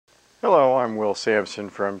Hello, I'm Will Sampson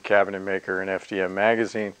from Cabinet Maker and FDM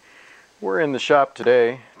Magazine. We're in the shop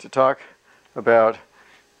today to talk about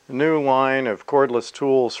a new line of cordless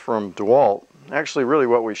tools from DeWalt. Actually, really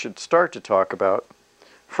what we should start to talk about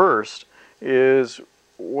first is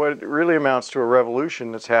what really amounts to a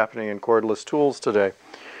revolution that's happening in cordless tools today.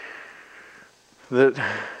 That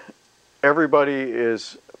everybody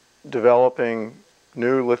is developing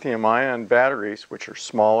new lithium-ion batteries which are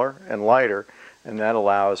smaller and lighter, and that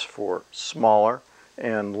allows for smaller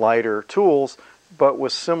and lighter tools but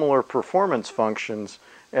with similar performance functions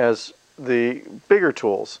as the bigger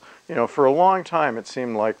tools. You know, for a long time it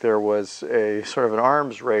seemed like there was a sort of an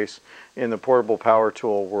arms race in the portable power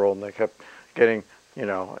tool world, and they kept getting, you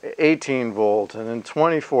know, 18 volt and then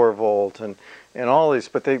 24 volt and all these,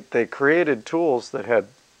 but they created tools that had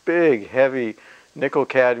big, heavy nickel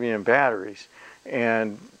cadmium batteries,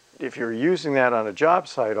 and if you're using that on a job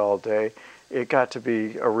site all day, it got to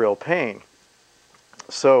be a real pain.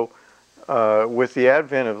 So with the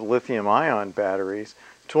advent of lithium-ion batteries,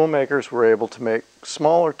 tool makers were able to make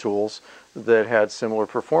smaller tools that had similar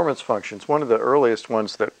performance functions. One of the earliest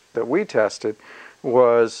ones that we tested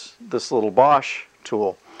was this little Bosch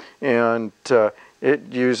tool, and it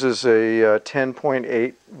uses a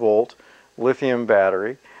 10.8 volt lithium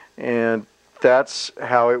battery, and that's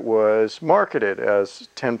how it was marketed, as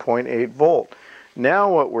 10.8 volt.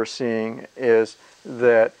 Now what we're seeing is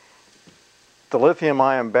that the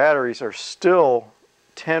lithium-ion batteries are still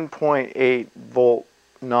 10.8 volt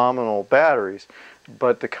nominal batteries,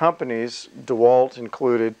 but the companies, DeWalt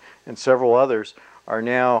included and several others, are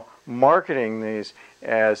now marketing these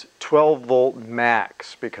as 12 volt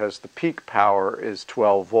max because the peak power is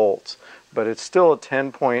 12 volts, but it's still a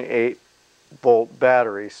 10.8 volt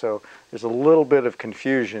battery, so there's a little bit of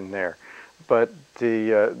confusion there. But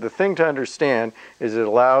the thing to understand is it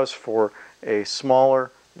allows for a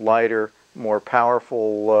smaller, lighter, more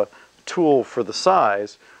powerful tool for the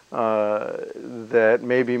size that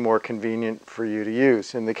may be more convenient for you to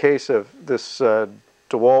use. In the case of this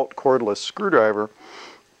DeWalt cordless screwdriver,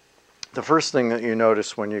 the first thing that you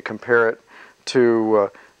notice when you compare it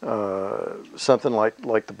to something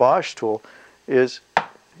like the Bosch tool is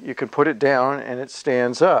you can put it down and it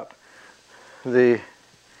stands up. The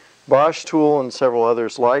Bosch tool and several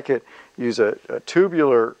others like it use a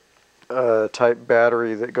tubular type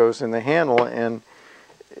battery that goes in the handle, and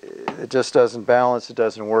it just doesn't balance, it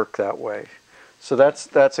doesn't work that way. So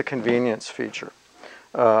that's a convenience feature.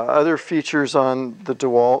 Other features on the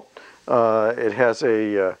DeWalt, it has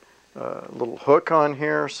a little hook on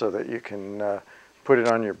here so that you can put it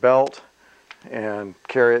on your belt and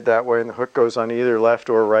carry it that way, and the hook goes on either left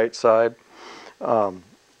or right side.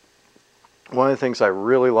 One of the things I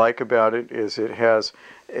really like about it is it has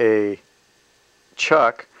a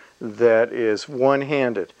chuck that is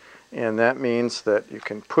one-handed, and that means that you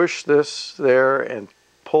can push this there and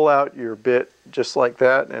pull out your bit just like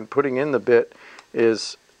that, and putting in the bit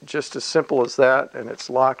is just as simple as that, and it's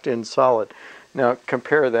locked in solid. Now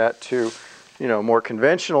compare that to, you know, more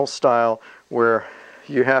conventional style where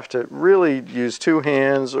you have to really use two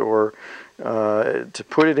hands or to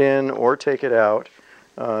put it in or take it out.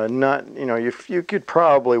 Not, you know, you could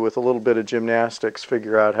probably with a little bit of gymnastics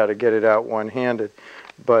figure out how to get it out one-handed,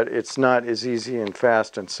 but it's not as easy and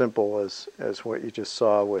fast and simple as what you just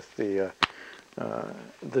saw with the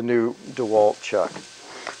new DeWalt chuck.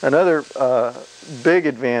 Another big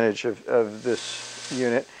advantage of this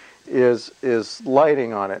unit is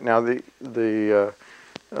lighting on it. Now there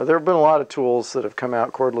have been a lot of tools that have come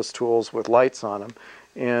out, cordless tools with lights on them,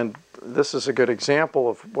 and this is a good example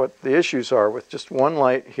of what the issues are. With just one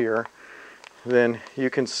light here, then you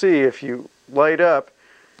can see if you light up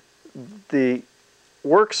the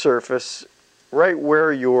work surface right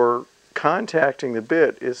where you're contacting the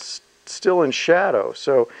bit is still in shadow.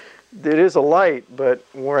 So it is a light, but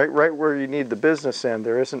right where you need the business end,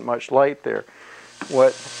 there isn't much light there.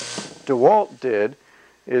 What DeWalt did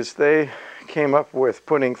is they came up with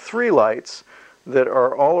putting 3 lights that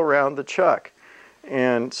are all around the chuck.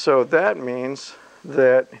 And so that means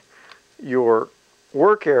that your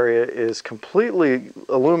work area is completely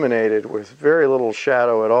illuminated with very little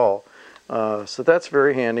shadow at all. So that's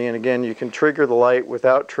very handy, and again, you can trigger the light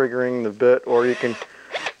without triggering the bit, or you can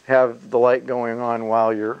have the light going on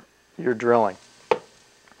while you're drilling.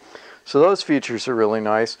 So those features are really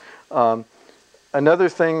nice. Another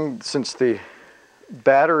thing, since the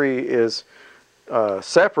battery is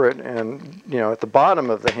separate and, you know, at the bottom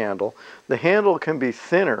of the handle can be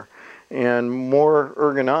thinner and more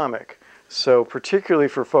ergonomic. So particularly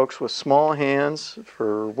for folks with small hands,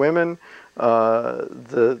 for women,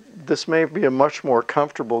 this may be a much more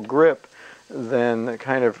comfortable grip than the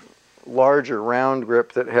kind of larger round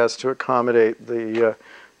grip that has to accommodate the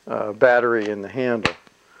battery in the handle.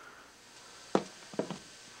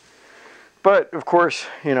 But of course,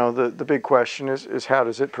 you know, the big question is how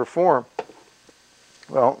does it perform?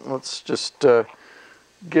 Well, let's just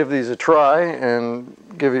give these a try and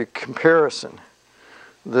give you a comparison.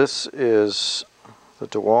 This is the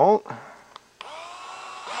DeWalt.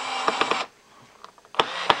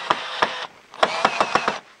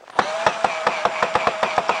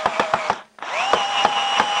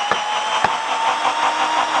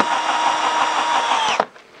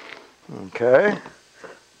 Okay,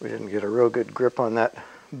 we didn't get a real good grip on that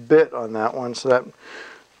bit on that one, so that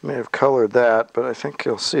may have colored that, but I think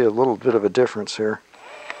you'll see a little bit of a difference here.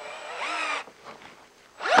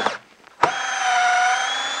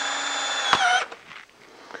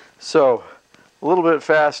 So, a little bit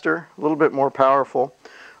faster, a little bit more powerful.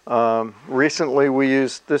 Recently we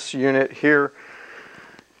used this unit here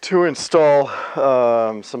to install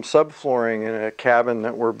some subflooring in a cabin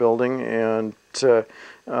that we're building, and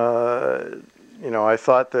you know, I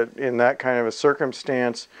thought that in that kind of a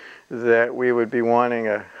circumstance that we would be wanting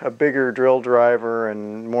a bigger drill driver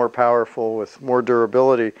and more powerful with more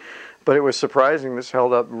durability, but it was surprising this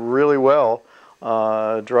held up really well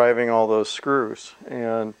driving all those screws,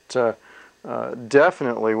 and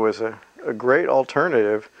definitely was a great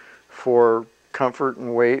alternative for comfort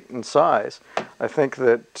and weight and size. I think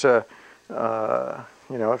that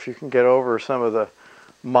you know, if you can get over some of the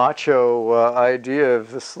macho idea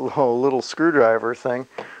of this little screwdriver thing,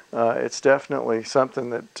 it's definitely something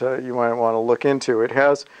that you might want to look into. It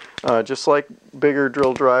has, just like bigger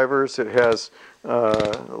drill drivers, it has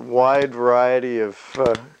a wide variety of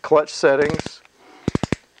clutch settings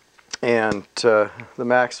and the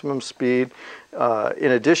maximum speed.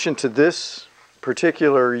 In addition to this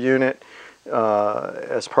particular unit,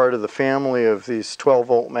 as part of the family of these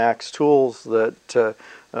 12-volt max tools that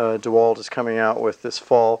DeWalt is coming out with this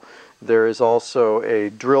fall, there is also a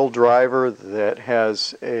drill driver that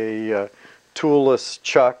has a toolless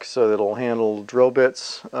chuck so that it'll handle drill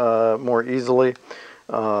bits more easily.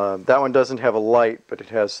 That one doesn't have a light, but it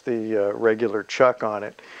has the regular chuck on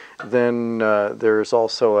it. Then there's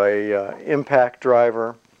also a impact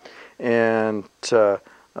driver, and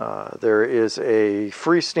there is a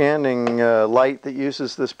freestanding light that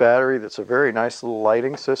uses this battery that's a very nice little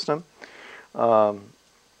lighting system.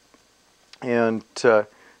 And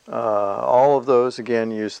all of those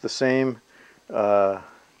again use the same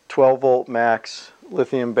 12-volt max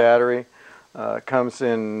lithium battery. Comes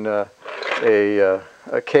in a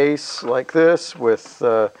case like this with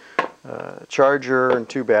a charger and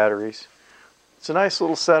 2 batteries. It's a nice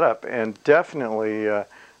little setup, and definitely a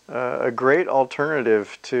great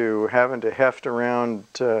alternative to having to heft around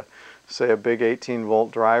say a big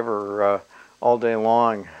 18-volt driver all day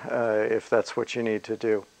long if that's what you need to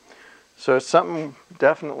do. So it's something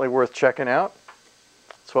definitely worth checking out.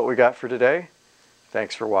 That's what we got for today.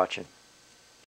 Thanks for watching.